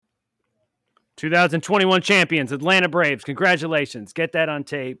2021 champions, Atlanta Braves. Congratulations. Get that on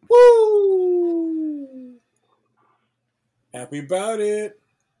tape. Woo! Happy about it.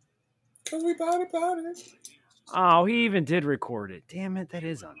 Because we about it. Oh, he even did record it. Damn it, that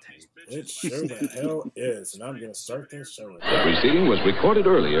is on tape. It sure the hell is. And I'm going to start this show. The proceeding was recorded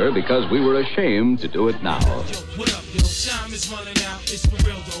earlier because we were ashamed to do it now. Yo, what up, yo? Time is running out. It's for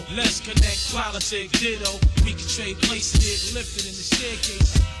real, though. Let's connect, politic, ditto. We can trade places, it lifted in the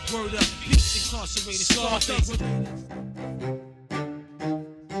staircase. Word up, peace, incarcerated, Scarface.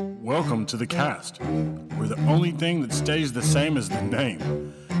 Welcome to the Kast, where the only thing that stays the same is the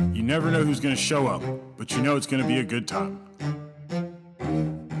name. You never know who's going to show up, but you know it's going to be a good time.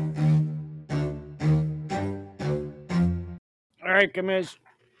 All right, Commish,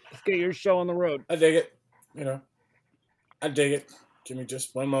 let's get your show on the road. I dig it. I dig it. Give me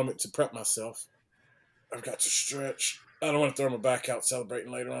just one moment to prep myself. I've got to stretch. I don't want to throw my back out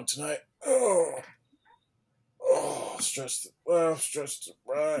celebrating later on tonight. Oh, stretched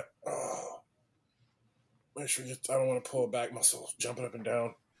right. Oh, make sure I don't want to pull a back muscle, jumping up and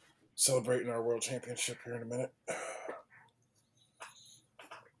down, celebrating our world championship here in a minute.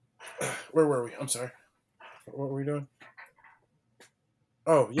 Where were we? I'm sorry. What were we doing?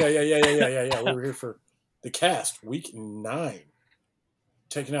 Oh, yeah. We were here for the Kast, week 9.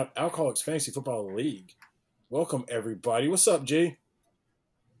 Taking out Alcoholics Fantasy Football League. Welcome, everybody. What's up, G?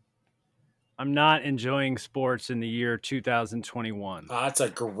 I'm not enjoying sports in the year 2021. It's a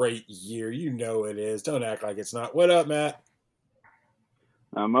great year. You know it is. Don't act like it's not. What up, Matt?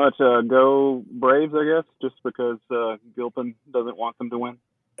 Not much. Go Braves, I guess, just because Gilpin doesn't want them to win.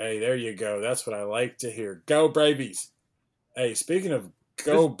 Hey, there you go. That's what I like to hear. Go Bravies. Hey, speaking of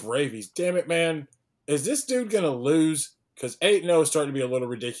go Bravies, damn it, man. Is this dude going to lose? Because 8-0 is starting to be a little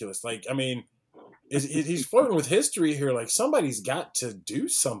ridiculous. Like, I mean, he's flirting with history here. Like, somebody's got to do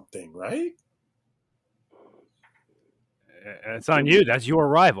something, right? It's on you. That's your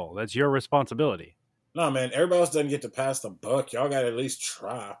rival. That's your responsibility. No, man. Everybody else doesn't get to pass the buck. Y'all got to at least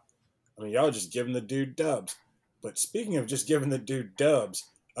try. I mean, y'all just giving the dude dubs. But speaking of just giving the dude dubs,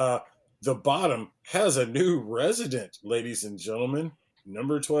 the bottom has a new resident, ladies and gentlemen.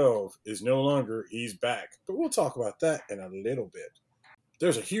 Number 12 is no longer, he's back. But we'll talk about that in a little bit.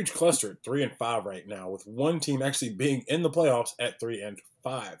 There's a huge cluster at 3 and 5 right now, with one team actually being in the playoffs at 3 and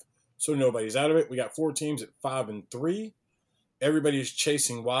 5. So nobody's out of it. We got 4 teams at 5 and 3. Everybody's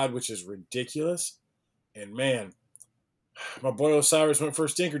chasing wide, which is ridiculous. And man, my boy Osiris went for a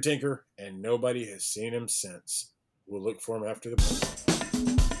stinker tinker, and nobody has seen him since. We'll look for him after the break.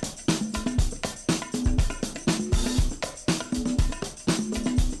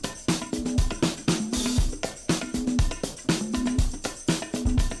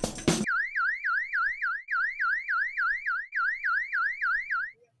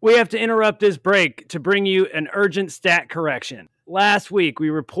 We have to interrupt this break to bring you an urgent stat correction. Last week,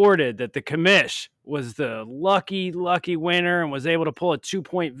 we reported that the commish was the lucky winner and was able to pull a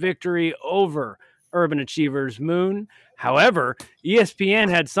 2-point victory over Urban Achievers Moon. However, ESPN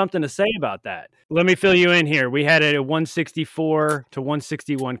had something to say about that. Let me fill you in here. We had a 164 to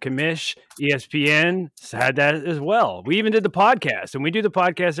 161 commish. ESPN had that as well. We even did the podcast, and we do the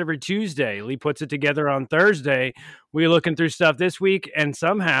podcast every Tuesday. Lee puts it together on Thursday. We're looking through stuff this week, and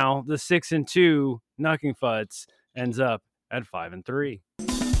somehow the 6 and 2 Knucking Futz ends up at 5 and 3.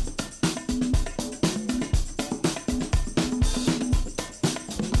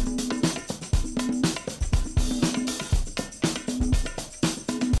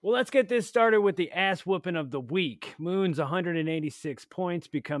 Well, let's get this started with the ass whooping of the week. Moon's 186 points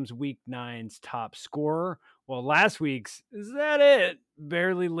becomes week 9's top scorer. Well, last week's, is that it?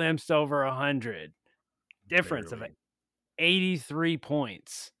 Barely limps over 100. Difference barely. Of 83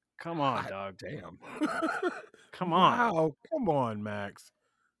 points. Come on, dog. Damn. Come on. Wow. Come on, Max.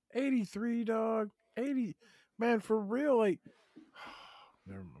 83, dog. 80. Man, for real, like,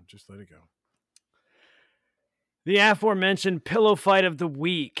 never mind. Just let it go. The aforementioned pillow fight of the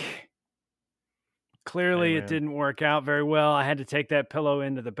week. Clearly, it didn't work out very well. I had to take that pillow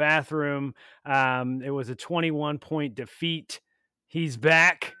into the bathroom. It was a 21-point defeat. He's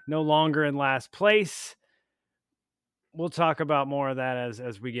back, no longer in last place. We'll talk about more of that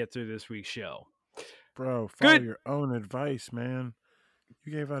as we get through this week's show. Bro, follow your own advice, man.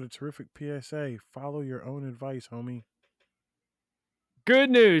 You gave out a terrific PSA. Follow your own advice, homie.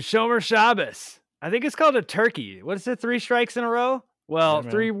 Good news, Shomer Shabbos. I think it's called a turkey. What is it, 3 strikes in a row? Well, yeah,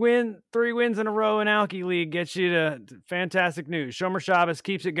 3 wins in a row in Alky League gets you to fantastic news. Shomer Shabbos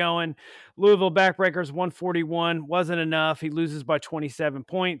keeps it going. Louisville Backbreakers 141 wasn't enough. He loses by 27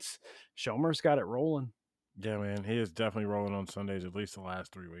 points. Shomer's got it rolling. Yeah, man, he is definitely rolling on Sundays at least the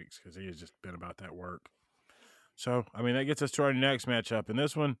last 3 weeks because he has just been about that work. So, I mean, that gets us to our next matchup. And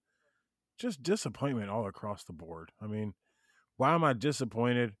this one, just disappointment all across the board. I mean, why am I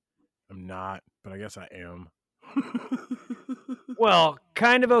disappointed? I'm not, but I guess I am. Well,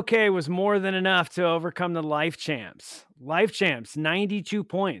 kind of okay was more than enough to overcome the Life Champs. Life Champs, 92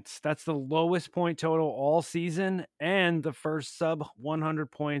 points. That's the lowest point total all season and the first sub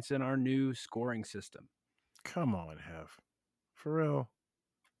 100 points in our new scoring system. Come on, Hef. For real.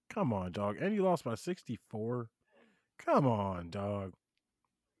 Come on, dog. And you lost by 64. Come on, dog.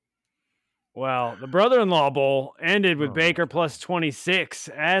 Well, the Brother-in-Law Bowl ended with Oh, Baker okay. plus 26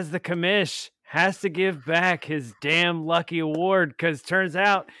 as the commish has to give back his damn lucky award because turns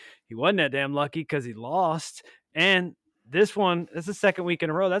out he wasn't that damn lucky because he lost. And this one, that's the second week in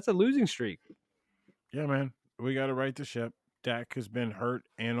a row. That's a losing streak. Yeah, man. We got to right the ship. Dak has been hurt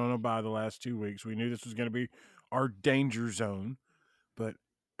and on a bye the last 2 weeks. We knew this was going to be our danger zone. But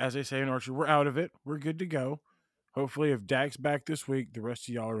as they say in Archer, we're out of it. We're good to go. Hopefully, if Dak's back this week, the rest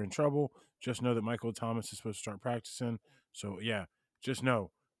of y'all are in trouble. Just know that Michael Thomas is supposed to start practicing. So yeah, just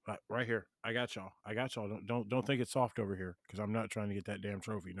know, right here, I got y'all. I got y'all. Don't think it's soft over here because I'm not trying to get that damn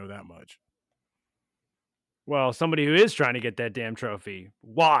trophy. Know that much. Well, somebody who is trying to get that damn trophy,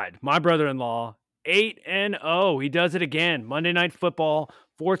 Wad, my brother-in-law, 8-0. He does it again. Monday Night Football,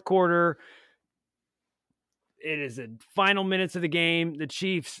 fourth quarter. It is the final minutes of the game. The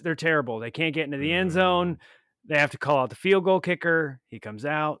Chiefs, they're terrible. They can't get into the end zone. They have to call out the field goal kicker. He comes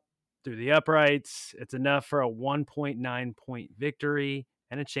out through the uprights. It's enough for a 1.9 point victory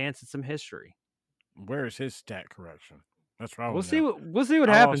and a chance at some history. Where is his stat correction? That's what I We'll want see to know. what we'll see what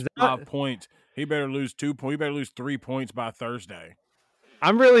I happens. lost 5 points. He better lose 2 points. He better lose 3 points by Thursday.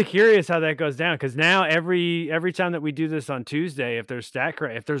 I'm really curious how that goes down because now every time that we do this on Tuesday, if there's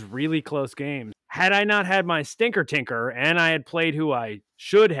if there's really close games, had I not had my stinker tinker and I had played who I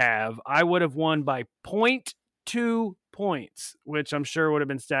should have, I would have won by 0.2 points, which I'm sure would have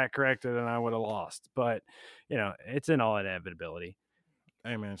been stat corrected and I would have lost. But it's in all inevitability.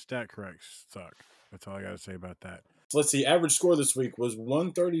 Hey man, stat corrects suck. That's all I got to say about that. Let's see. Average score this week was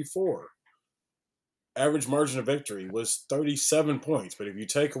 134. Average margin of victory was 37 points. But if you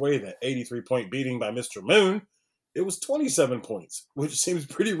take away that 83-point beating by Mr. Moon, it was 27 points, which seems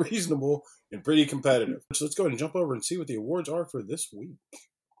pretty reasonable and pretty competitive. So let's go ahead and jump over and see what the awards are for this week.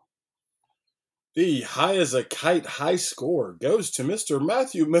 The high as a kite high score goes to Mr.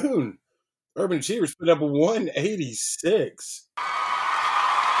 Matthew Moon. Urban Achievers put up 186.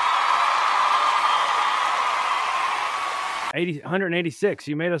 186.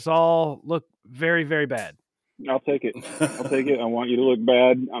 You made us all look very, very bad. I'll take it. I want you to look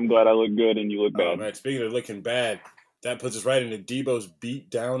bad. I'm glad I look good and you look bad. Oh, man, speaking of looking bad, that puts us right into Debo's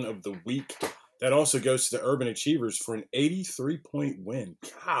beatdown of the week. That also goes to the Urban Achievers for an 83-point win.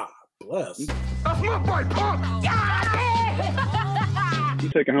 God bless. That's my boy, Punk! You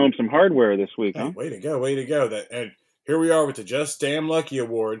taking home some hardware this week, Hey, huh? way to go. And here we are with the Just Damn Lucky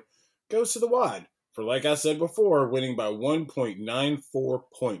Award. Goes to the Wad for, like I said before, winning by 1.94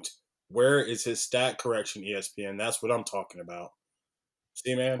 points. Where is his stat correction, ESPN? That's what I'm talking about.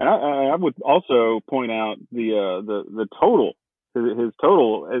 See, man? And I would also point out the total. His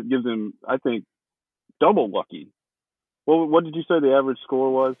total, it gives him, I think, double lucky. Well, what did you say the average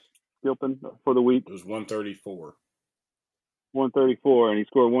score was, Gilpin, for the week? It was 134. 134, and he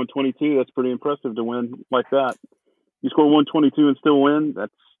scored 122. That's pretty impressive to win like that. You score 122 and still win.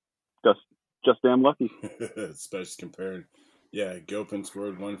 That's just damn lucky. Especially compared. Yeah, Gilpin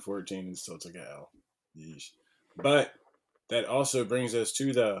scored 114 and still took a L. Yeesh. But that also brings us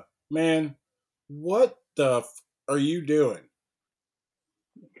to the, man, what the are you doing?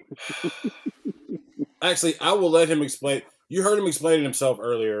 Actually, I will let him explain. You heard him explaining himself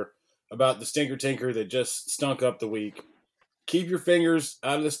earlier about the stinker tinker that just stunk up the week. Keep your fingers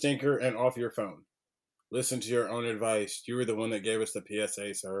out of the stinker and off your phone. Listen to your own advice. You were the one that gave us the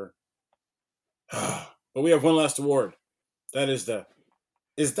PSA, sir. But we have one last award. That is the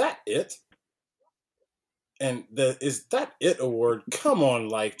Is That It? And the Is That It award. Come on,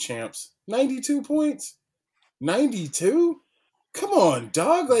 Life Champs. 92 points? 92? Come on,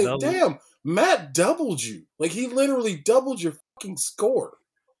 dog. Like, damn. Matt doubled you. Like, he literally doubled your fucking score.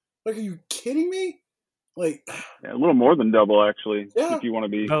 Like, are you kidding me? Like, yeah, a little more than double, actually, yeah. if you want to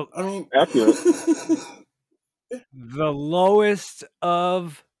be accurate. The lowest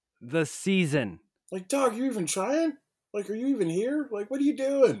of the season. Like, dog, you even trying? Like, are you even here? Like, what are you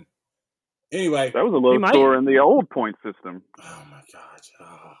doing? Anyway. That was a low score in the old point system. Oh, my God.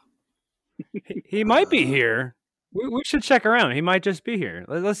 Oh. He might be here. We should check around. He might just be here.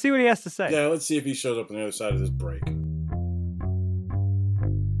 Let's see what he has to say. Yeah, let's see if he shows up on the other side of this break.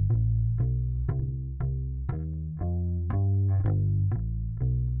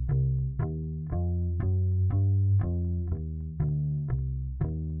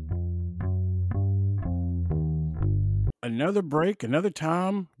 Another break, another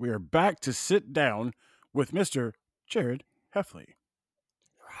time. We are back to sit down with Mr. Jared Heffley.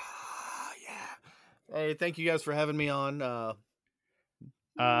 Yeah. Hey, thank you guys for having me on.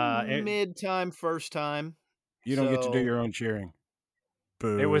 It Mid-time, first time. You don't get to do So- your own cheering.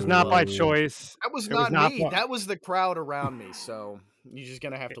 was not by Boo. choice. That was It was not not me. by- That was the crowd around me. So you're just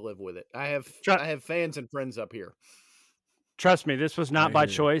gonna have to live with it. I Try- have fans and friends up here. Trust me, this was not I by hear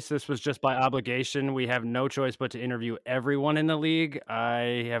you. choice. This was just by obligation. We have no choice but to interview everyone in the league.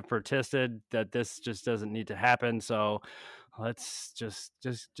 I have protested that this just doesn't need to happen. So let's just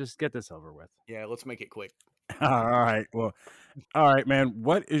get this over with. Yeah, let's make it quick. All right. Well, all right, man.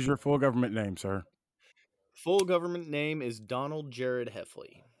 What is your full government name, sir? Full government name is Donald Jared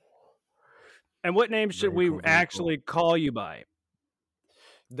Heffley. And what name should Very we cool, very actually call you by?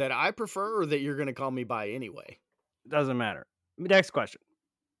 That I prefer, or that you're gonna call me by anyway. Doesn't matter. Next question.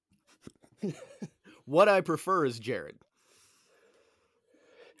 What I prefer is Jared.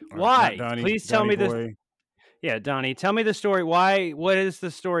 All right, Why? not Donnie, Please tell Donnie me this. boy. Yeah, Donnie, tell me the story. Why? What is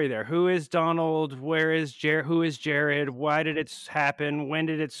the story there? Who is Donald? Where is Jared? Who is Jared? Why did it happen? When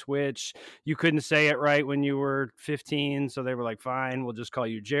did it switch? You couldn't say it right when you were 15, so they were like, "Fine, we'll just call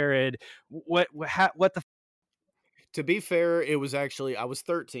you Jared." What the? To be fair, it was actually I was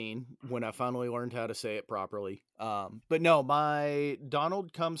 13 when I finally learned how to say it properly. But no, my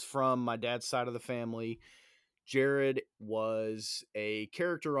Donald comes from my dad's side of the family. Jared was a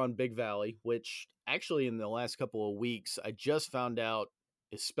character on Big Valley, which actually in the last couple of weeks I just found out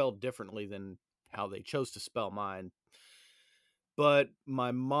is spelled differently than how they chose to spell mine. But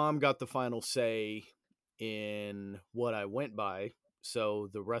my mom got the final say in what I went by, so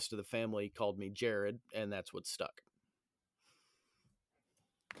the rest of the family called me Jared, and that's what stuck.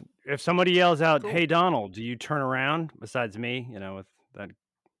 If somebody yells out, Cool. "Hey Donald," do you turn around? Besides me, with that.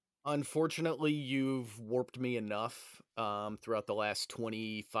 Unfortunately, you've warped me enough throughout the last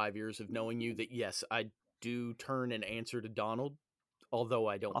 25 years of knowing you that yes, I do turn and answer to Donald, although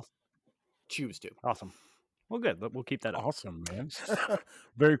I don't Awesome. choose to. Awesome. Well, good. We'll keep that up. Awesome, man.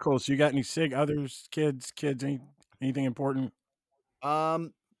 Very cool. So you got any sig others, kids, anything important?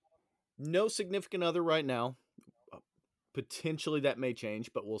 No significant other right now. Potentially that may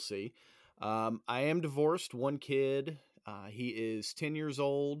change, but we'll see. I am divorced. One kid. He is 10 years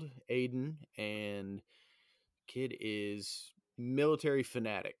old, Aiden, and kid is military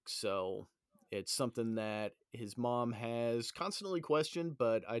fanatic. So it's something that his mom has constantly questioned,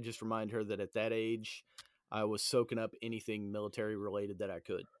 but I just remind her that at that age, I was soaking up anything military related that I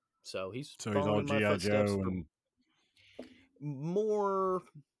could. So he's So he's following all in my G.I. footsteps Joe for and more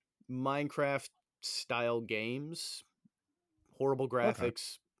Minecraft style games. Horrible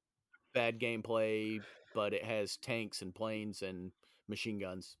graphics, bad gameplay, but it has tanks and planes and machine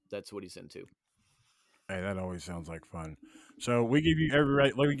guns. That's what he's into. hey, that always sounds like fun. So we give you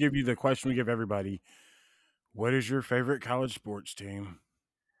let me give you the question we give everybody. What is your favorite college sports team?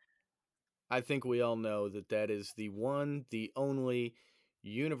 I think we all know that is the one, the only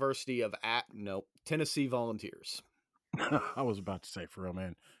University of Tennessee Volunteers. I was about to say, for real,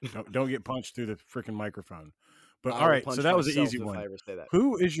 man. Don't get punched through the freaking microphone. But I all will right, so punch that was an myself easy if one. I ever say that.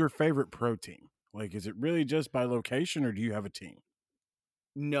 Who is your favorite pro team? Like, is it really just by location, or do you have a team?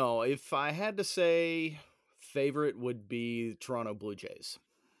 No, if I had to say, favorite would be Toronto Blue Jays.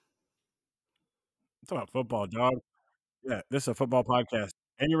 It's about football, dog. Yeah, this is a football podcast.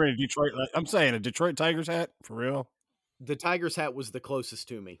 And you're in a Detroit. I'm saying a Detroit Tigers hat for real. The Tigers hat was the closest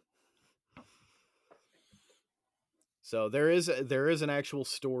to me. So there is an actual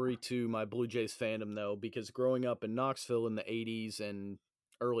story to my Blue Jays fandom though, because growing up in Knoxville in the 80s and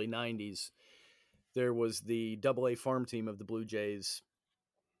early 90s, there was the AA farm team of the Blue Jays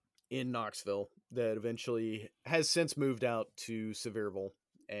in Knoxville that eventually has since moved out to Sevierville.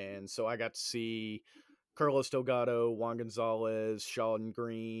 And so I got to see Carlos Delgado, Juan Gonzalez, Sean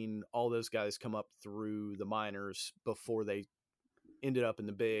Green, all those guys come up through the minors before they ended up in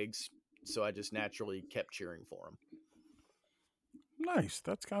the bigs. So I just naturally kept cheering for them. Nice.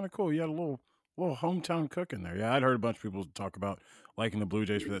 That's kind of cool. You had a little hometown cook in there. Yeah, I'd heard a bunch of people talk about liking the Blue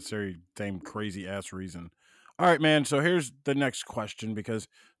Jays for that same crazy ass reason. All right, man. So here's the next question, because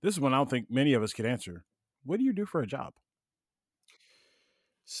this is one I don't think many of us could answer. What do you do for a job?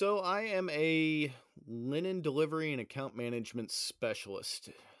 So I am a linen delivery and account management specialist.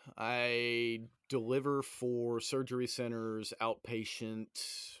 I deliver for surgery centers, outpatient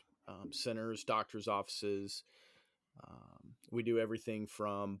centers, doctors' offices. We do everything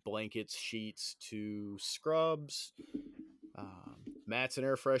from blankets, sheets to scrubs, mats, and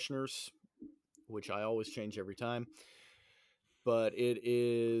air fresheners, which I always change every time. But it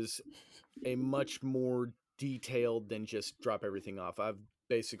is a much more detailed than just drop everything off. I've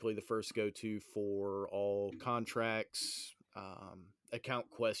basically the first go-to for all contracts, account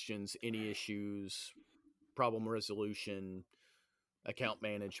questions, any issues, problem resolution, account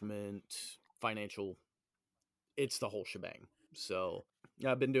management, financial. It's the whole shebang. So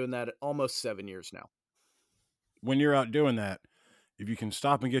I've been doing that almost 7 years now. When you're out doing that, if you can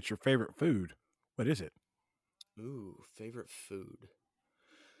stop and get your favorite food, what is it? Ooh, favorite food.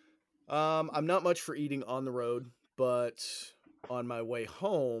 I'm not much for eating on the road, but on my way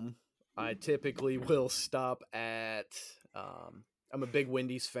home, I typically will stop at. I'm a big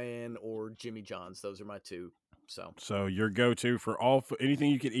Wendy's fan or Jimmy John's. Those are my two. So your go-to for all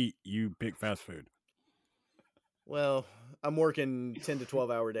anything you can eat, you pick fast food. Well, I'm working 10 to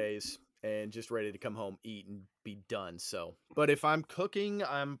 12-hour days and just ready to come home, eat, and be done. So, but if I'm cooking,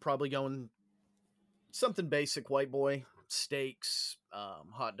 I'm probably going something basic, white boy, steaks,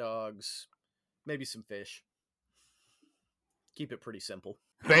 hot dogs, maybe some fish. Keep it pretty simple.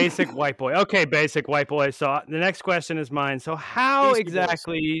 Basic white boy. Okay, basic white boy. So the next question is mine. So how Beastie Boys.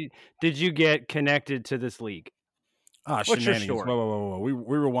 exactly did you get connected to this league? What's your Shenanigans. story? Whoa. We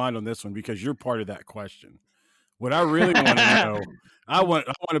rewind on this one because you're part of that question. What I really want to know, I want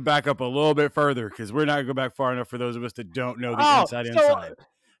to back up a little bit further because we're not going to go back far enough for those of us that don't know the inside.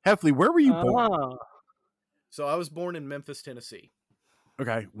 Heffley, where were you born? So I was born in Memphis, Tennessee.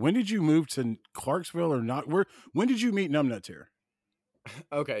 Okay. When did you move to Clarksville or not? When did you meet Numbnuts here?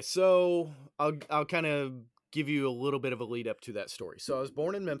 Okay, so I'll kind of give you a little bit of a lead up to that story. So I was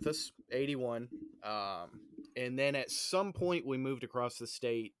born in Memphis, 81. And then at some point we moved across the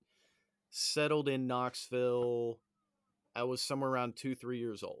state, settled in Knoxville. I was somewhere around 2-3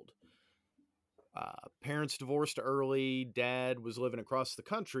 years old. Parents divorced early. Dad was living across the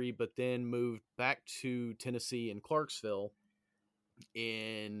country, but then moved back to Tennessee in Clarksville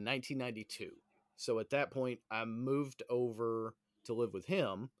in 1992. So at that point, I moved over to live with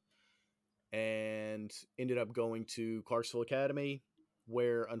him and ended up going to Clarksville Academy,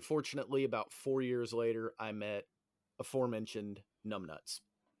 where unfortunately about 4 years later, I met aforementioned Numbnuts.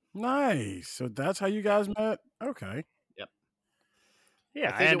 Nice. So that's how you guys met? Okay. Yep. Yeah,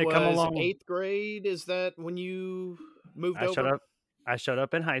 I think had to come along. 8th grade. Is that when you moved over? I showed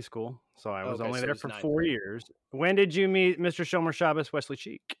up in high school, so I was Okay, only so there it was for 9th 4 grade. years. When did you meet Mr. Shomer Shabbos Wesley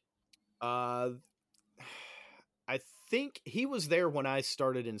Cheek? I think he was there when I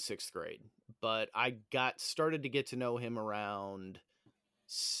started in 6th grade, but I started to get to know him around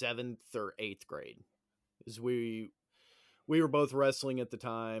 7th or 8th grade. As we were both wrestling at the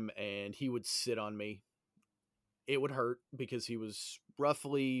time, and he would sit on me. It would hurt because he was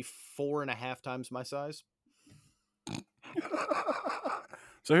roughly 4.5 times my size.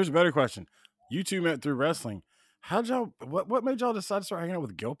 So here's a better question. You two met through wrestling. What made y'all decide to start hanging out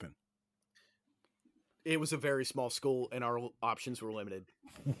with Gilpin? It was a very small school, and our options were limited.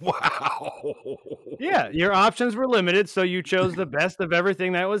 Wow. Yeah, your options were limited, so you chose the best of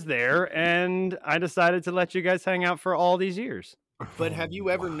everything that was there, and I decided to let you guys hang out for all these years. But have you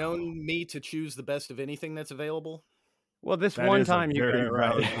ever known me to choose the best of anything that's available? Well, this one time you got it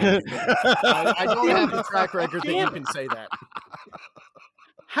right. I don't have a track record that you can say that.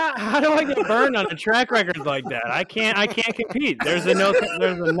 How do I get burned on a track record like that? I can't compete. There's a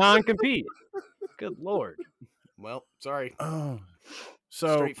non-compete. Good Lord. Well, sorry. Oh,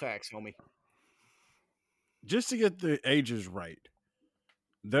 so straight facts, homie. Just to get the ages right,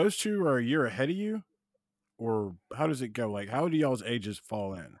 those two are a year ahead of you, or how does it go? Like, how do y'all's ages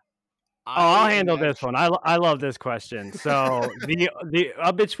fall in? I'll handle this one. I love this question. So the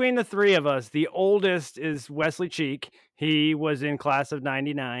between the three of us, the oldest is Wesley Cheek. He was in class of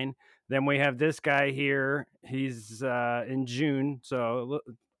 99. Then we have this guy here. He's in June, so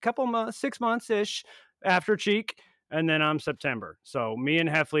a couple months, 6 months ish after Cheek, and then I'm September. So me and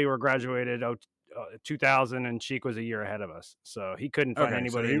Heffley were graduated 2000, and Cheek was a year ahead of us. So he couldn't find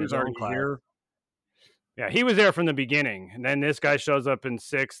anybody. So he in was his own already class. here. Yeah, he was there from the beginning, and then this guy shows up in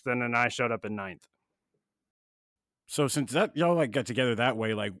 6th, and then I showed up in 9th. So since that y'all like got together that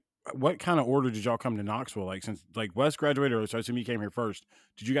way, like what kind of order did y'all come to Knoxville? Like since like Wes graduated, so I assume you came here first.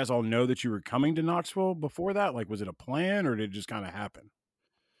 Did you guys all know that you were coming to Knoxville before that? Like was it a plan or did it just kind of happen?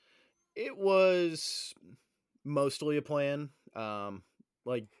 It was mostly a plan.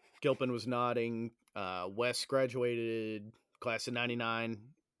 Like Gilpin was nodding. Wes graduated class of 99.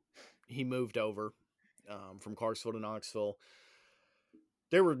 he moved over from Clarksville to Knoxville.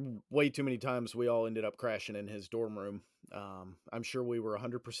 There were way too many times we all ended up crashing in his dorm room. I'm sure we were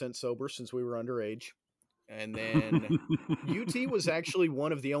 100% sober since we were underage. And then UT was actually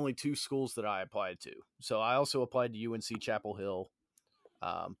one of the only 2 schools that I applied to. So I also applied to UNC Chapel Hill.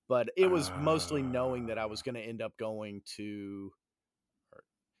 But it was mostly knowing that I was going to end up going to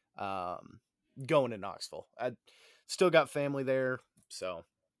Knoxville. I still got family there. So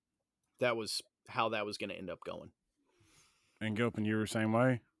that was how that was going to end up going. And Gilpin, you were the same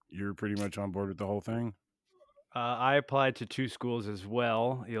way? You were pretty much on board with the whole thing? I applied to 2 schools as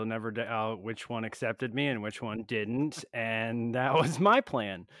well. You'll never doubt which one accepted me and which one didn't, and that was my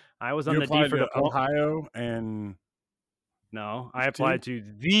plan. I was on You the D applied for to diploma. Ohio and No, I applied to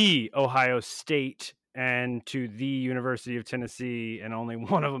the Ohio State and to the University of Tennessee, and only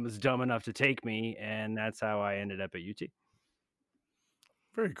one of them was dumb enough to take me, and that's how I ended up at UT.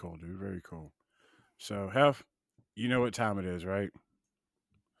 Very cool, dude. Very cool. So, Hef, you know what time it is, right?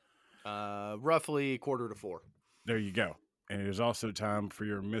 Roughly 3:45. There you go. And it is also time for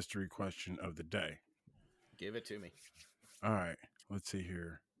your mystery question of the day. Give it to me. All right. Let's see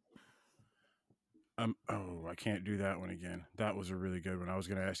here. Oh, I can't do that one again. That was a really good one. I was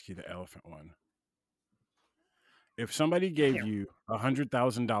going to ask you the elephant one. If somebody gave you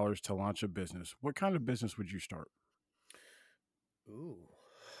 $100,000 to launch a business, what kind of business would you start? Ooh,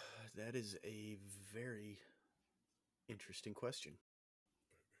 that is a very interesting question.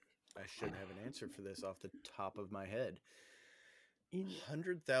 I should have an answer for this off the top of my head.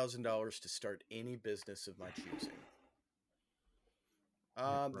 $100,000 to start any business of my choosing.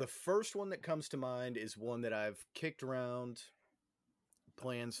 The first one that comes to mind is one that I've kicked around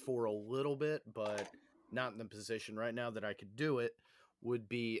plans for a little bit, but not in the position right now that I could do it, would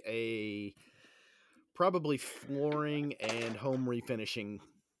be a probably flooring and home refinishing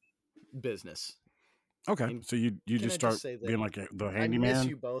business. Okay. And so you can just I start just say that being like the I handyman? miss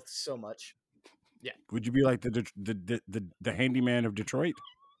you both so much. Yeah. Would you be like the handyman of Detroit?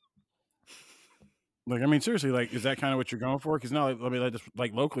 Like, I mean, seriously, like, is that kind of what you're going for? Because now, I mean,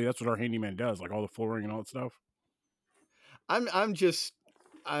 like locally, that's what our handyman does, like all the flooring and all that stuff.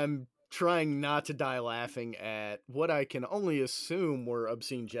 I'm trying not to die laughing at what I can only assume were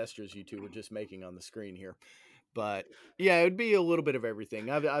obscene gestures you two were just making on the screen here. But yeah, it would be a little bit of everything.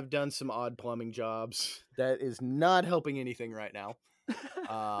 I've done some odd plumbing jobs. That is not helping anything right now.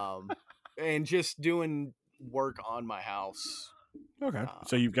 And just doing work on my house. Okay.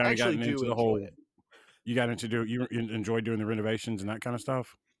 So you've kind of gotten into the whole. It. You got into you enjoy doing the renovations and that kind of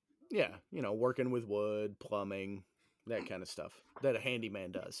stuff. Yeah, working with wood, plumbing, that kind of stuff that a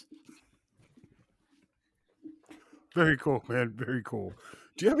handyman does. Very cool, man. Very cool.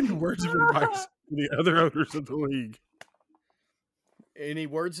 Do you have any words of advice for the other owners of the league? Any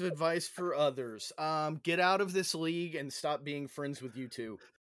words of advice for others? Get out of this league and stop being friends with you two.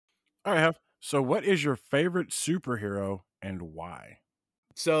 All right, so what is your favorite superhero and why?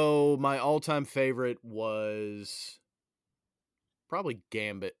 So my all-time favorite was probably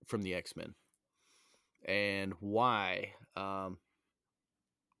Gambit from the X-Men. And why?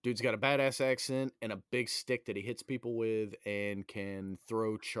 Dude's got a badass accent and a big stick that he hits people with and can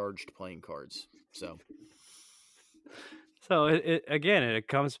throw charged playing cards. So it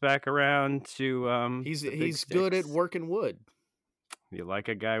comes back around to he's good at working wood. You like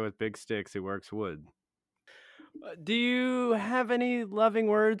a guy with big sticks who works wood. Do you have any loving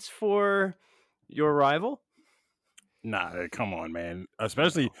words for your rival? Nah, come on, man.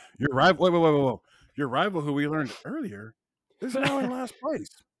 Especially your rival. Whoa. Your rival, who we learned earlier, is now in last place.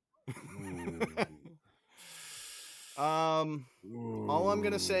 All I'm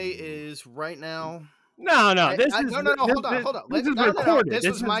gonna say is right now. No. Hold on. This is recorded. This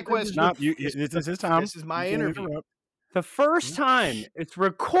was my question. This is his time. This is my interview. The first time it's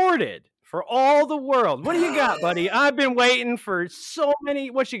recorded for all the world. What do you got, buddy? I've been waiting for so many.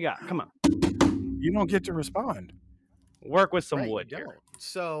 What you got? Come on. You don't get to respond. Work with some wood here.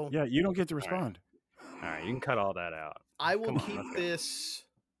 So yeah, you don't get to respond. All right, you can cut all that out. I will keep this.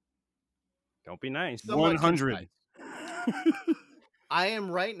 Don't be nice. 100. I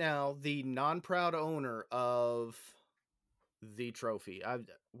am right now the non-proud owner of the trophy.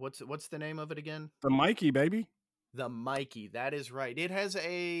 What's the name of it again? The Mikey, baby. The Mikey. That is right. It has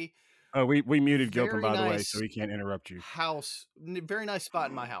a. Oh, we muted Gilpin, by the way, so he can't interrupt you. House, very nice spot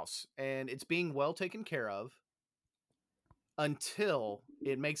in my house, and it's being well taken care of until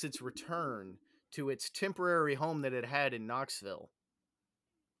it makes its return to its temporary home that it had in Knoxville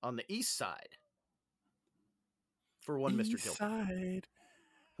on the east side for one Mr. Gilpin,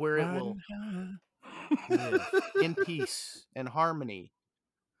 where it will live in peace and harmony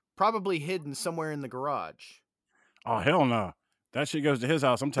Probably hidden somewhere in the garage. Oh, hell no. That shit goes to his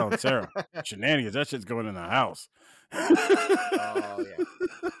house. I'm telling Sarah. Shenanigans. That shit's going in the house. Oh,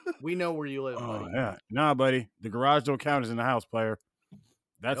 yeah. We know where you live, buddy. Yeah. Nah, buddy. The garage don't count as in the house, player.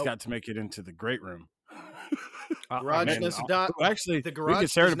 That's Nope. got to make it into the great room. Garage man, does not. actually, The we garage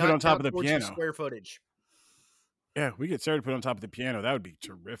get Sarah does to put not on top count of the towards your piano. square footage. Yeah, we get Sarah to put on top of the piano. That would be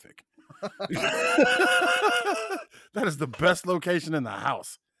terrific. That is the best location in the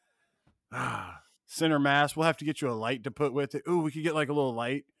house. Center mass. We'll have to get you a light to put with it. Ooh, we could get like a little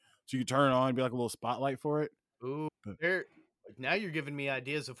light so you can turn it on and be like a little spotlight for it. Ooh, now you're giving me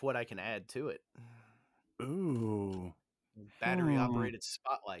ideas of what I can add to it. Ooh. Battery operated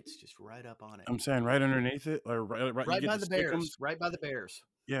spotlights just right up on it. I'm saying right underneath it. Or right by the bears. Right by the bears.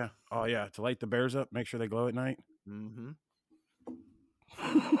 Yeah. Oh, yeah. To light the bears up, make sure they glow at night. Mm-hmm.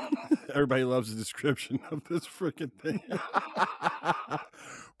 Everybody loves the description of this freaking thing.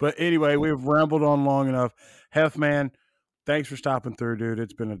 But anyway, we've rambled on long enough. Hef, man, thanks for stopping through, dude.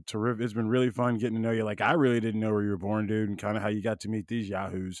 It's been it's been really fun getting to know you. Like, I really didn't know where you were born, dude, and kind of how you got to meet these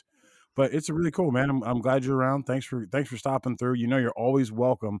yahoos. But it's really cool, man. I'm glad you're around. Thanks for stopping through. You know, you're always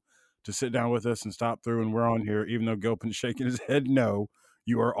welcome to sit down with us and stop through, and we're on here. Even though Gilpin's shaking his head no,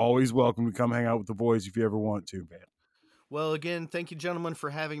 you are always welcome to come hang out with the boys if you ever want to, man. Well, again, thank you, gentlemen, for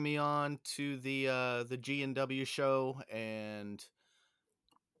having me on to the G&W show, and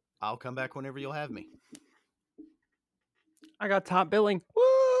I'll come back whenever you'll have me. I got top billing.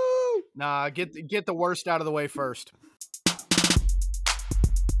 Woo! Nah, get the worst out of the way first.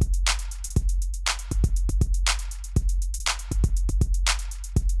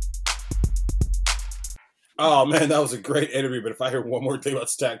 Oh man, that was a great interview. But if I hear one more thing about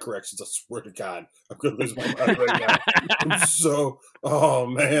stat corrections, I swear to God, I'm gonna lose my mind right now. Oh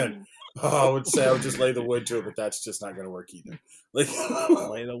man. Oh, I would say I would just lay the wood to it, but that's just not gonna work either. Lay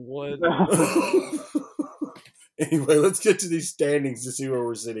the wood. Anyway, let's get to these standings to see where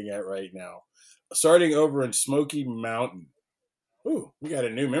we're sitting at right now. Starting over in Smoky Mountain. Ooh, we got a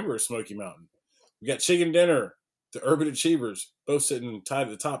new member of Smoky Mountain. We got Chicken Dinner, the Urban Achievers, both sitting tied at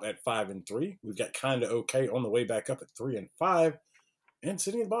the top at 5-3. We've got Kinda Okay on the way back up at 3-5. And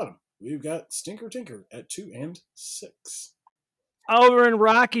sitting at the bottom, we've got Stinker Tinker at 2-6. Over in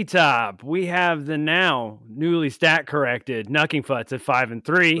Rocky Top, we have the now newly stat corrected Knucking Futz at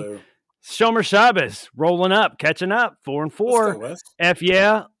 5-3. So, Shomer Shabbos rolling up, catching up, 4-4. let's go, Wes. F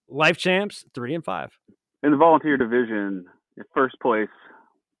yeah, Life Champs 3-5. In the volunteer division, in first place,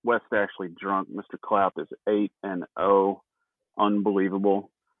 West actually drunk. Mr. Clapp is 8-0. Unbelievable.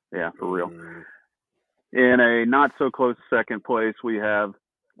 Yeah, for real. In a not so close second place, we have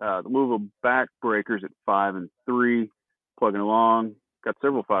the Louisville Backbreakers at 5-3, plugging along. Got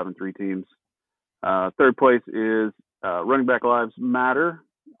several 5-3 teams. Third place is Running Back Lives Matter,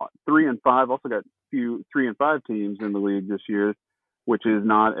 3-5. Also got a few 3-5 teams in the league this year, which is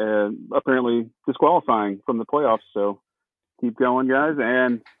not apparently disqualifying from the playoffs. So keep going, guys.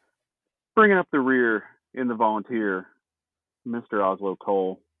 And bringing up the rear in the volunteer, Mr. Oslo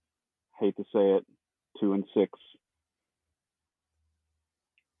Cole. Hate to say it, 2-6.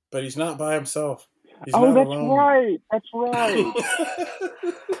 But he's not by himself. He's Oh, not that's alone. right. That's right.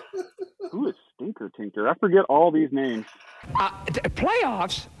 Who is Stinker Tinker? I forget all these names.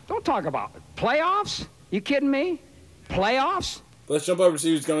 Playoffs? Don't talk about it. Playoffs? You kidding me? Playoffs? Let's jump over to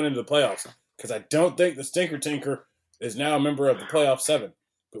see who's going into the playoffs. Because I don't think the Stinker Tinker is now a member of the playoff 7.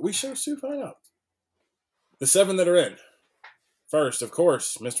 But we shall soon find out. The 7 that are in. First, of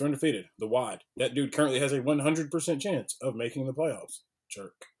course, Mr. Undefeated, the Wad. That dude currently has a 100% chance of making the playoffs.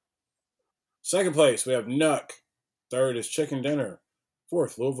 Jerk. Second place, we have Nuck. Third is Chicken Dinner.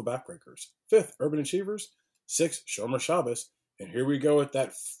 Fourth, Louisville Backbreakers. Fifth, Urban Achievers. Sixth, Shomer Shabbos. And here we go at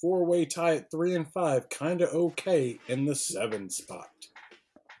that 4-way tie at 3-5. Kinda okay in the 7 spot.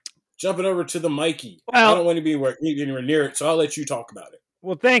 Jumping over to the Mikey. Well, I don't want to be anywhere near it, so I'll let you talk about it.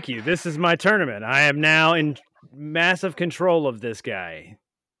 Well, thank you. This is my tournament. I am now in massive control of this guy.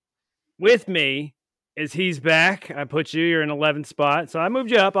 With me is he's back. I put you. You're in 11th spot, so I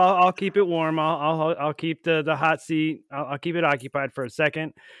moved you up. I'll keep it warm. I'll keep the hot seat. I'll keep it occupied for a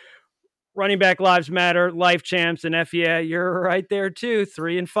second. Running Back Lives Matter, Life Champs, and F yeah, you're right there too.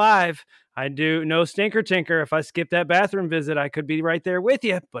 3-5. I do no Stinker Tinker. If I skip that bathroom visit, I could be right there with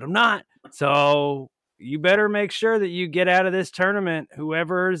you, but I'm not. So you better make sure that you get out of this tournament.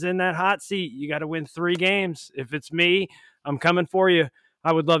 Whoever's in that hot seat, you got to win 3 games. If it's me, I'm coming for you.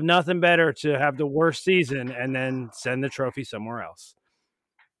 I would love nothing better to have the worst season and then send the trophy somewhere else.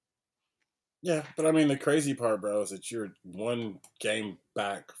 Yeah, but I mean, the crazy part, bro, is that you're 1 game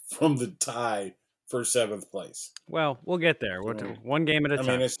back from the tie for 7th place. Well, we'll get there. One game at a time.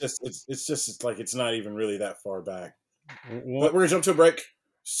 I mean, it's like it's not even really that far back. What? But we're gonna jump to a break.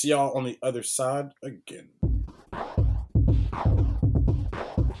 See y'all on the other side again.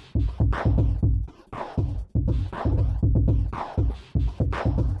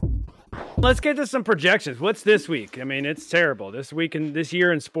 Let's get to some projections. What's this week? I mean, it's terrible. This week and this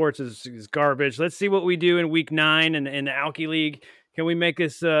year in sports is garbage. Let's see what we do in week 9 in the Alki League. Can we make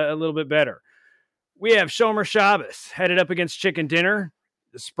this a little bit better? We have Shomer Shabbos headed up against Chicken Dinner.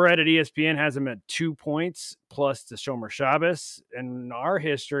 The spread at ESPN has him at 2 points plus the Shomer Shabbos. In our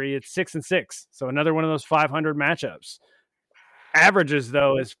history, it's 6-6. So another one of those 500 matchups. Averages,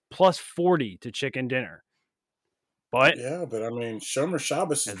 though, is plus 40 to Chicken Dinner. But yeah, but I mean, Shomer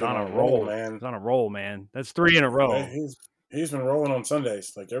Shabbos is on a roll, man. It's on a roll, man. That's 3 in a row. He's been rolling on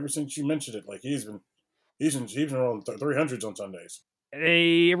Sundays. Like ever since you mentioned it, like he's been rolling 300s on Sundays.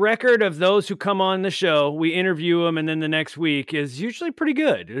 A record of those who come on the show, we interview them, and then the next week is usually pretty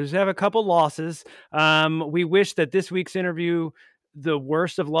good. There's have a couple losses. We wish that this week's interview the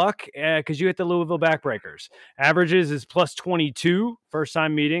worst of luck because you hit the Louisville Backbreakers. Averages is plus 22. First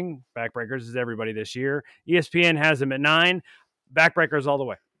time meeting. Backbreakers is everybody this year. ESPN has them at 9. Backbreakers all the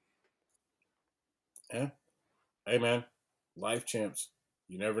way. Yeah. Hey, man. Life champs.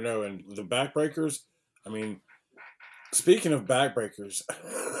 You never know. And the Backbreakers, I mean, speaking of Backbreakers,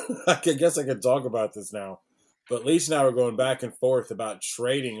 I guess I could talk about this now. But Lisa and I were going back and forth about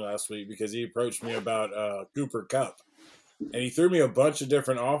trading last week because he approached me about Cooper Kupp. And he threw me a bunch of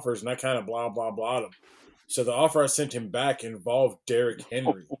different offers, and I kind of blah him. So the offer I sent him back involved Derrick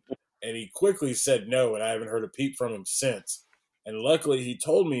Henry. And he quickly said no, and I haven't heard a peep from him since. And luckily he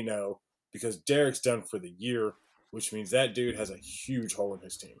told me no because Derrick's done for the year, which means that dude has a huge hole in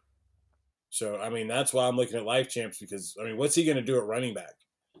his team. So, I mean, that's why I'm looking at Life Champs because, I mean, what's he going to do at running back?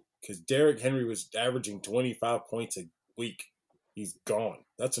 Because Derrick Henry was averaging 25 points a week. He's gone.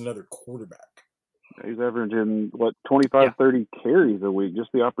 That's another quarterback. He's averaging, 25, 30 carries a week.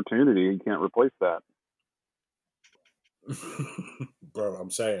 Just the opportunity. You can't replace that. Bro, I'm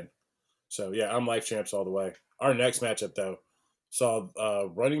saying. So, yeah, I'm Life Champs all the way. Our next matchup, though, saw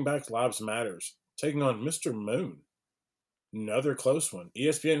running back Lives Matters taking on Mr. Moon. Another close one.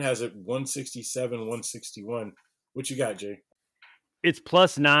 ESPN has it 167-161. What you got, Jay? It's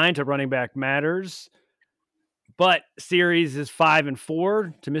plus 9 to running back Matters, but series is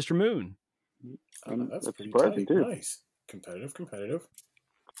 5-4 to Mr. Moon. That's pretty tight. Too. Nice. Competitive.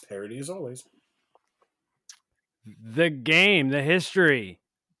 Parity as always. The game, the history.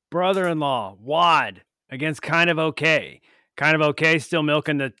 Brother-in-law, Wad, against Kind of Okay. Kind of Okay still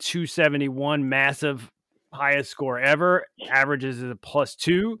milking the 271 massive highest score ever. Averages is a plus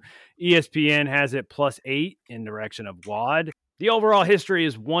 2. ESPN has it plus 8 in direction of Wad. The overall history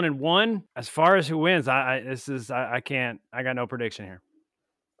is 1-1. As far as who wins, I got no prediction here.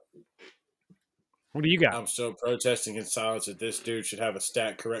 What do you got? I'm still protesting in silence that this dude should have a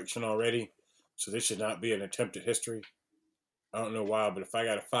stat correction already. So this should not be an attempt at history. I don't know why, but if I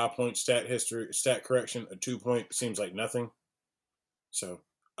got a 5-point stat correction, a 2-point seems like nothing. So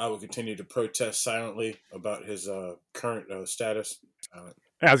I will continue to protest silently about his current status.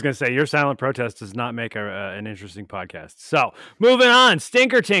 I was going to say, your silent protest does not make an interesting podcast. So moving on,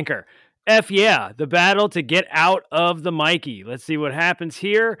 Stinker Tinker. Yeah, the battle to get out of the Mikey. Let's see what happens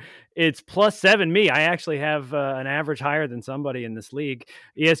here. It's plus 7 me. I actually have an average higher than somebody in this league.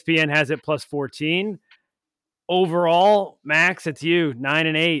 ESPN has it plus 14. Overall, Max, it's you,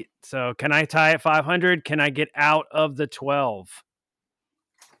 9-8. So can I tie at 500? Can I get out of the 12?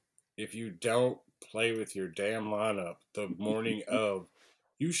 If you don't play with your damn lineup the morning of,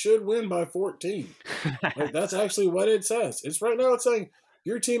 you should win by 14. Like, that's actually what it says. It's right now it's saying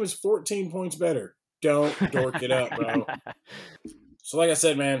your team is 14 points better. Don't dork it up, bro. So like I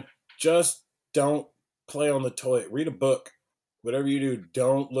said, man, just don't play on the toilet. Read a book. Whatever you do,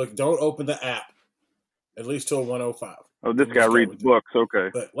 don't open the app. At least till 105. Oh, this guy reads books. Okay.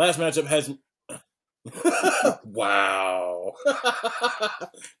 But last matchup has wow.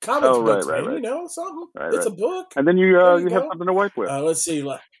 Comics books, man. Right. You know something? Right, it's a book. And then you have something to wipe with. Let's see.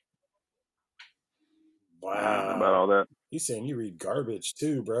 Wow. About all that. He's saying you read garbage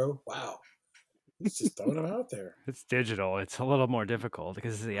too, bro. Wow. He's just throwing them out there. It's digital. It's a little more difficult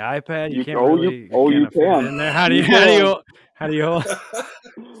because it's the iPad. You can. In there. How do you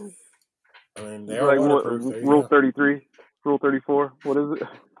I mean, they are waterproof. Rule 33, Rule 34. What is it?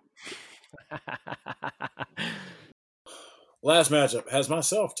 Last matchup has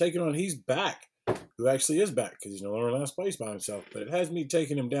myself taking on He's Back, who actually is back because he's no longer in last place by himself. But it has me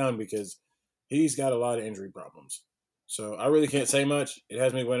taking him down because he's got a lot of injury problems. So I really can't say much. It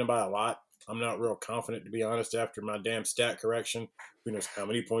has me winning by a lot. I'm not real confident, to be honest, after my damn stat correction. Who knows how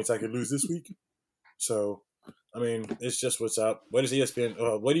many points I could lose this week? So, I mean, it's just what's up. What is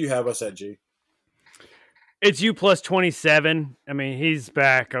ESPN? What do you have us at, G? It's you plus 27. I mean, he's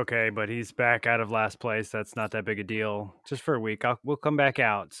back, okay, but he's back out of last place. That's not that big a deal. Just for a week, we'll come back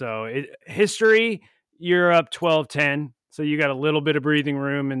out. So, history, you're up 12-10. So you got a little bit of breathing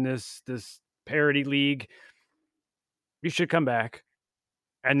room in this parity league. You should come back,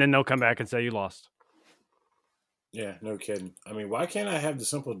 and then they'll come back and say you lost. Yeah, no kidding. I mean, why can't I have the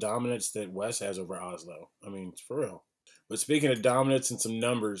simple dominance that Wes has over Oslo? I mean, for real. But speaking of dominance and some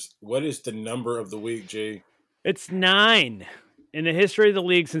numbers, what is the number of the week, G? It's 9. In the history of the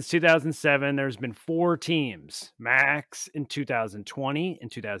league since 2007, there's been 4 teams. Max in 2020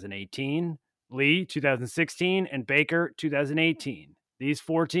 and 2018, Lee 2016, and Baker 2018. These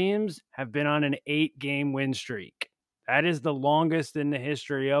 4 teams have been on an 8-game win streak. That is the longest in the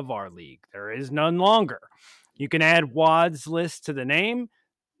history of our league. There is none longer. You can add Wad's list to the name.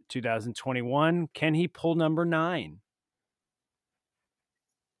 2021, can he pull number 9?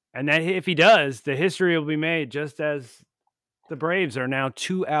 And that if he does, the history will be made, just as the Braves are now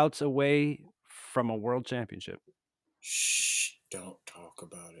 2 outs away from a world championship. Shh, don't talk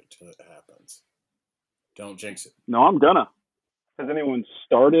about it till it happens. Don't jinx it. No, I'm gonna. Has anyone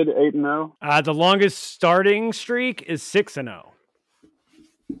started 8-0? The longest starting streak is 6-0.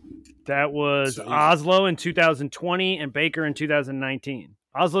 That was Oslo in 2020 and Baker in 2019.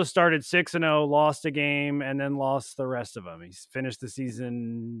 Oslo started 6-0, lost a game, and then lost the rest of them. He's finished the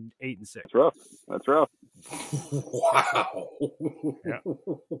season 8-6. That's rough. That's rough. Wow. Yeah.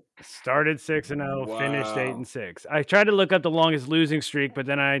 Started 6-0, finished 8-6. I tried to look up the longest losing streak, but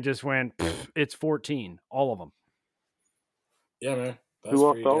then I just went, it's 14, all of them. Yeah, man. That's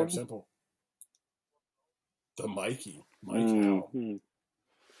pretty damn simple. The Mikey. Mike Howell.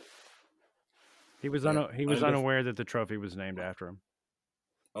 He was unaware that the trophy was named after him.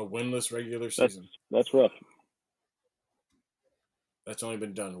 A winless regular season. That's rough. That's only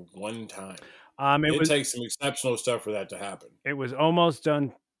been done one time. It takes some exceptional stuff for that to happen. It was almost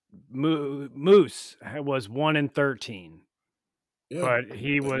done. Moose was 1-13. Yeah, but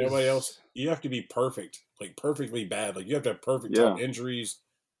he was nobody else. You have to be perfect, like perfectly bad. Like you have to have perfect time, injuries,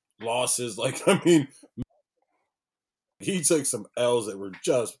 losses. Like I mean, he took some L's that were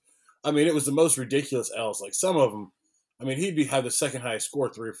just. I mean, it was the most ridiculous L's. Like some of them. I mean, he'd have the second highest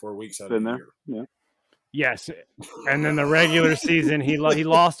score 3 or 4 weeks out of the year. Yeah. Yes, and then the regular season, he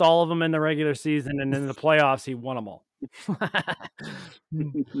lost all of them in the regular season, and in the playoffs, he won them all.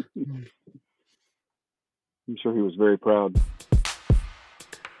 I'm sure he was very proud.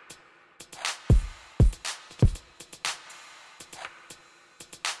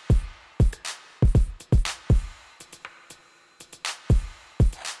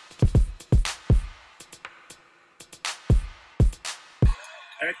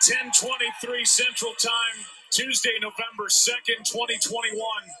 At 10:23 Central Time, Tuesday, November 2nd, 2021,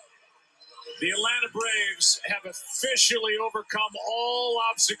 the Atlanta Braves have officially overcome all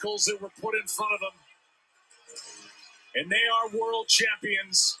obstacles that were put in front of them. And they are world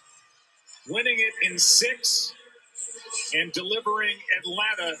champions, winning it in 6 and delivering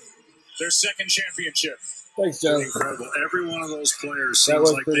Atlanta their second championship. Thanks, Joe. Incredible. Every one of those players that seems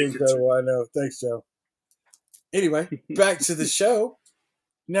was like pretty they incredible. I know. Thanks, Joe. Anyway, back to the show.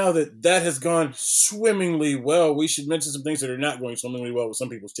 Now that has gone swimmingly well, we should mention some things that are not going swimmingly well with some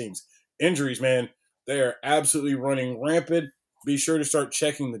people's teams. Injuries, man, they are absolutely running rampant. Be sure to start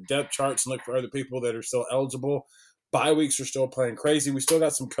checking the depth charts and look for other people that are still eligible. Bye weeks are still playing crazy. We still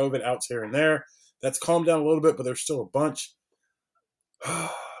got some COVID outs here and there. That's calmed down a little bit, but there's still a bunch.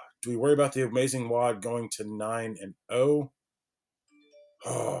 Do we worry about the amazing Wad going to 9-0?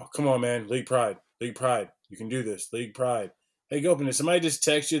 Oh, come on, man. League pride. League pride. You can do this. League pride. Hey, Gopin, did somebody just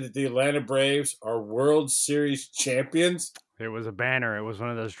text you that the Atlanta Braves are World Series champions? It was a banner. It was one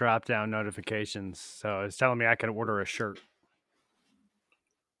of those drop-down notifications. So it's telling me I could order a shirt.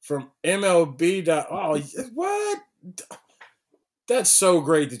 From MLB. Oh, what? That's so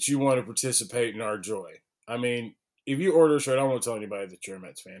great that you want to participate in our joy. I mean, if you order a shirt, I won't tell anybody that you're a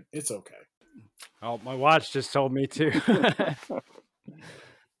Mets fan. It's okay. Oh, my watch just told me to.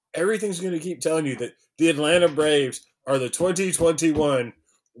 Everything's going to keep telling you that the Atlanta Braves are the 2021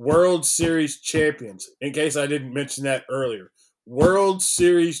 World Series champions. In case I didn't mention that earlier. World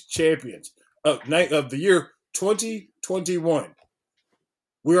Series champions of the year 2021.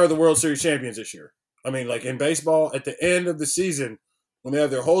 We are the World Series champions this year. I mean, like in baseball, at the end of the season, when they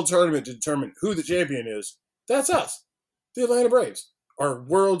have their whole tournament to determine who the champion is, that's us. The Atlanta Braves are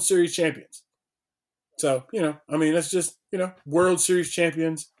World Series champions. So, I mean, that's just, World Series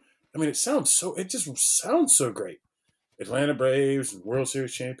champions. I mean, it just sounds so great. Atlanta Braves and World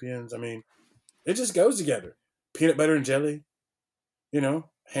Series champions. I mean, it just goes together. Peanut butter and jelly,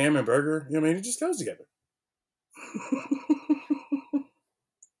 ham and burger. I mean, it just goes together.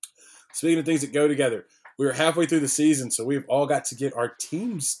 Speaking of things that go together, we were halfway through the season, so we've all got to get our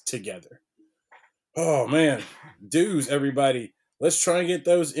teams together. Oh, man. Dues, everybody. Let's try and get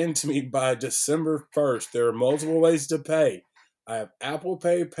those into me by December 1st. There are multiple ways to pay. I have Apple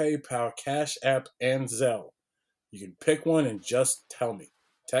Pay, PayPal, Cash App, and Zelle. You can pick one and just tell me.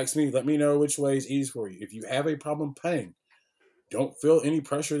 Text me, let me know which way is easy for you. If you have a problem paying, don't feel any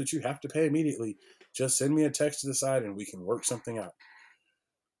pressure that you have to pay immediately. Just send me a text to the side and we can work something out.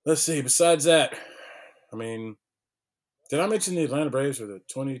 Let's see. Besides that, I mean, did I mention the Atlanta Braves are the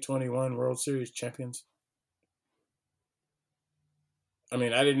 2021 World Series champions? I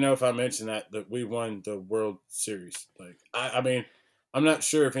mean, I didn't know if I mentioned that we won the World Series. I mean, I'm not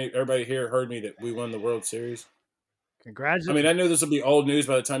sure if everybody here heard me that we won the World Series. Congratulations. I mean, I know this will be old news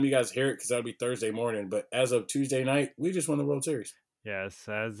by the time you guys hear it because that'll be Thursday morning. But as of Tuesday night, we just won the World Series. Yes,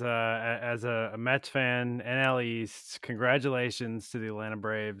 as a Mets fan, NL East, congratulations to the Atlanta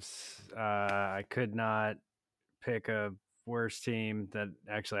Braves. I could not pick a worse team. That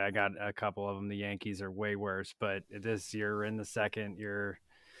actually, I got a couple of them. The Yankees are way worse, but this year in the second,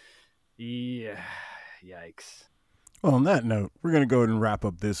 yikes. Well, on that note, we're going to go ahead and wrap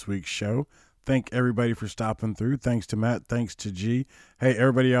up this week's show. Thank everybody for stopping through. Thanks to Matt. Thanks to G. Hey,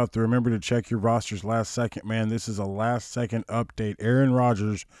 everybody out there, remember to check your rosters last second, man. This is a last second update. Aaron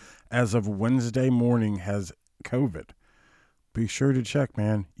Rodgers, as of Wednesday morning, has COVID. Be sure to check,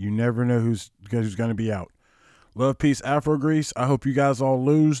 man. You never know who's going to be out. Love, peace, Afro Grease. I hope you guys all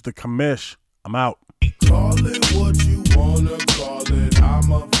lose. The commish. I'm out. Call it what you wanna call it.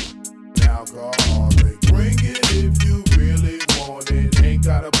 I'm a alcoholic. Bring it if you really want it. Ain't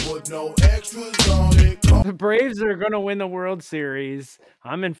gotta put no extras on it. The Braves are going to win the World Series.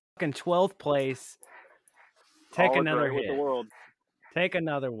 I'm in fucking 12th place. Take another hit. With the world. Take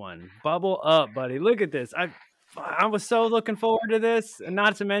another one. Bubble up, buddy. Look at this. I was so looking forward to this, and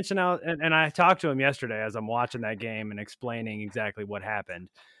not to mention, I talked to him yesterday as I'm watching that game and explaining exactly what happened.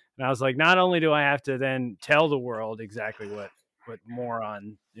 And I was like, not only do I have to then tell the world exactly what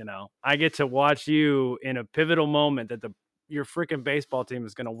moron, I get to watch you in a pivotal moment that your freaking baseball team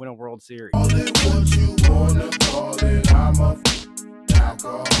is going to win a World Series. Call it what you wanna call it. I'm a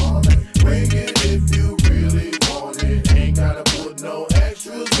alcoholic. Bring it if you really want it. Ain't gotta put no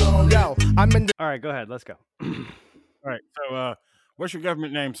extras on it. Yo, I'm in. All right, go ahead. Let's go. All right. So, what's your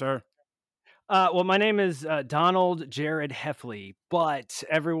government name, sir? Well, my name is Donald Jared Heffley, but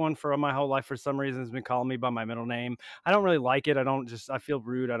everyone for my whole life, for some reason, has been calling me by my middle name. I don't really like it. I feel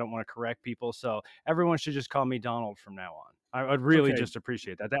rude. I don't want to correct people. So everyone should just call me Donald from now on. I would really just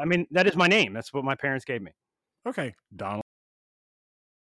appreciate that. I mean, that is my name. That's what my parents gave me. Okay, Donald.